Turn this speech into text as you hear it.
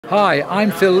Hi,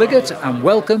 I'm Phil Liggett and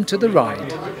welcome to The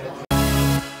Ride.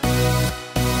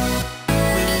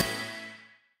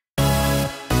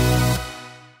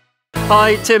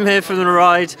 Hi, Tim here from The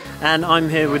Ride, and I'm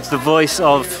here with the voice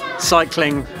of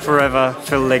Cycling Forever,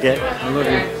 Phil Liggett. I love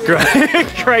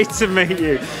you. Great to meet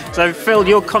you. So Phil,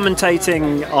 you're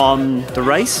commentating on the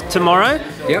race tomorrow.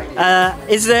 Yep.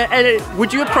 Is there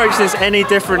would you approach this any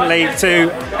differently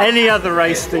to any other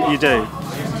race that you do?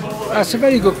 That's a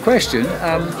very good question.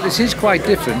 This is quite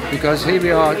different because here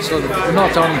we are sort of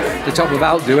not on the top of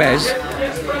Alpe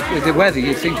d'Huez. With the weather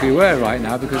you'd think we were right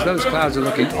now because those clouds are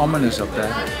looking ominous up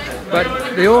there.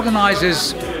 But the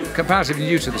organisers, comparatively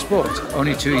new to the sport,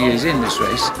 only 2 years in this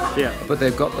race, yeah. But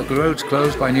they've got the roads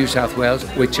closed by New South Wales,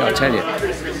 which I tell you,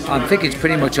 I think it's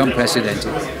pretty much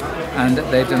unprecedented. And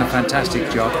they've done a fantastic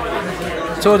job.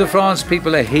 Tour de France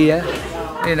people are here.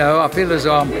 You know, I feel as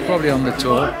though I'm probably on the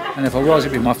tour, and if I was,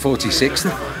 it'd be my 46th.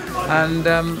 And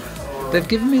they've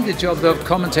given me the job of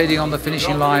commentating on the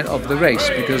finishing line of the race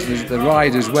because there's the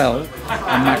ride as well,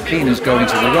 and Matt Keenan's going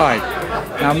to the ride.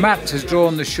 Now, Matt has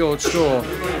drawn the short straw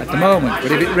at the moment,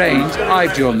 but if it rains,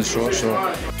 I've drawn the short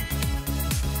straw.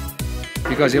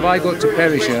 Because if I go to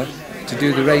Perisher to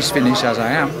do the race finish, as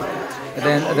I am,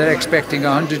 then they're expecting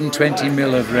 120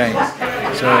 mil of rain.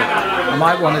 So I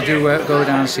might want to go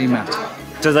down and see Matt.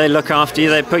 Do they look after you?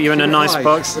 They put you in a nice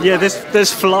box? Yeah,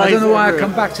 there's flies. I don't know why I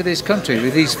come back to this country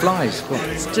with these flies. Well,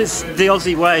 it's just the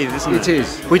Aussie wave, isn't it? It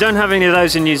is. We don't have any of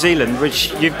those in New Zealand,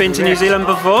 which you've been to New Zealand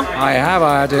before? I have.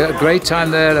 I had a great time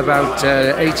there about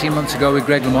 18 months ago with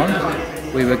Greg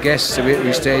LeMond. We were guests.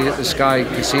 We stayed at the Sky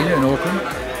Casino in Auckland,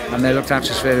 and they looked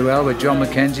after us very well. With John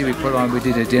McKenzie, we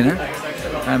did a dinner,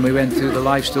 and we went through the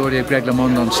life story of Greg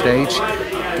LeMond on stage.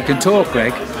 You can talk,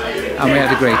 Greg, and we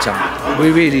had a great time. We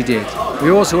really did. We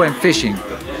also went fishing,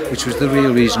 which was the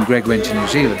real reason Greg went to New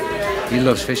Zealand. He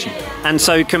loves fishing. And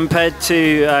so compared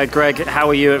to Greg, how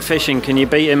are you at fishing? Can you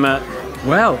beat him at...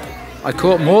 Well, I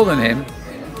caught more than him,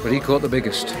 but he caught the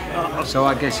biggest. So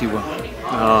I guess he won.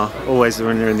 Oh, always the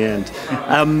winner in the end.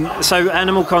 So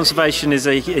animal conservation is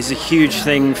a huge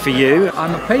thing for you.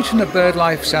 I'm a patron of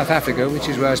BirdLife South Africa, which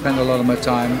is where I spend a lot of my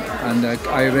time, and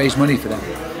I raise money for them.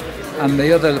 And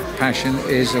the other passion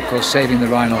is, of course, saving the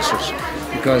rhinoceros,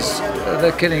 because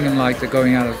they're killing them like they're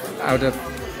going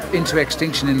into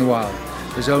extinction in the wild.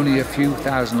 There's only a few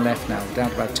thousand left now,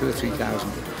 down to about 2,000 or 3,000.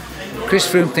 Chris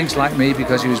Froome thinks like me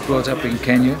because he was brought up in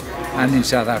Kenya and in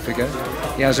South Africa.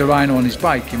 He has a rhino on his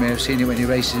bike. You may have seen it when he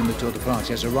races in the Tour de France.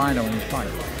 He has a rhino on his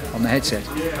bike, on the headset.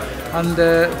 And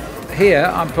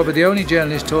here, I'm probably the only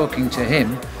journalist talking to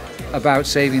him about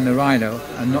saving the rhino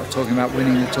and not talking about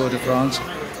winning the Tour de France,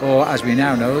 or as we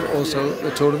now know, also the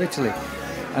Tour of Italy.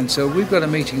 And so we've got a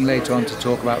meeting later on to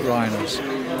talk about rhinos.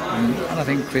 And I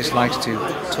think Chris likes to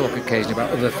talk occasionally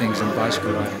about other things than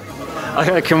bicycle riding.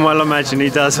 I can well imagine he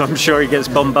does. I'm sure he gets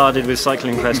bombarded with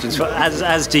cycling questions,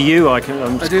 as do you,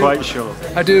 I'm quite sure.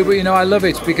 I do, but you know, I love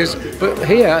it but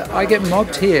here, I get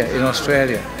mobbed here in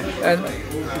Australia. And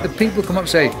the people come up and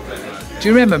say, "Do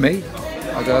you remember me?"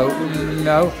 I go,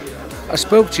 "No. I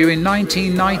spoke to you in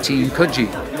 1990 in Coogee."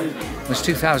 It was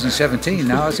 2017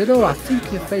 now. I said, "Oh, I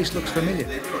think your face looks familiar."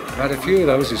 I've had a few of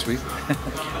those this week.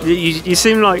 You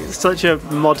seem like such a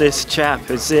modest chap.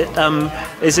 Is it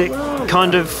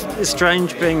kind of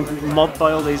strange being mobbed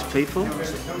by all these people?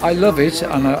 I love it,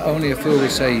 and only a fool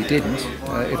would say he didn't.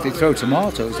 If they throw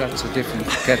tomatoes, that's a different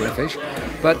kettle of fish.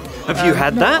 But have you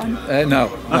had that? No,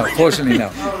 fortunately no.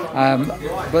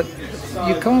 But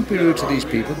you can't be rude to these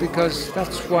people because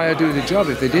that's why I do the job.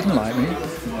 If they didn't like me,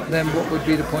 then what would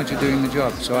be the point of doing the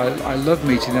job? So I love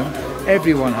meeting them.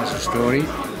 Everyone has a story.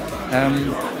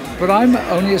 But I'm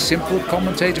only a simple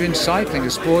commentator in cycling, a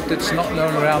sport that's not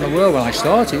known around the world when I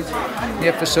started.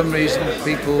 Yet for some reason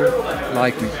people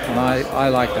like me, and I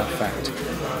like that fact.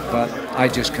 But I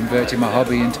just converted my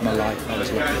hobby into my life. I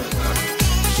was lucky.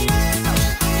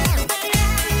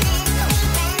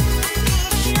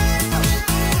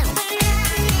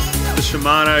 The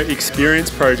Shimano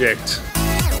Experience Project.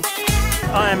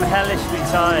 I am hellishly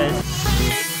tired.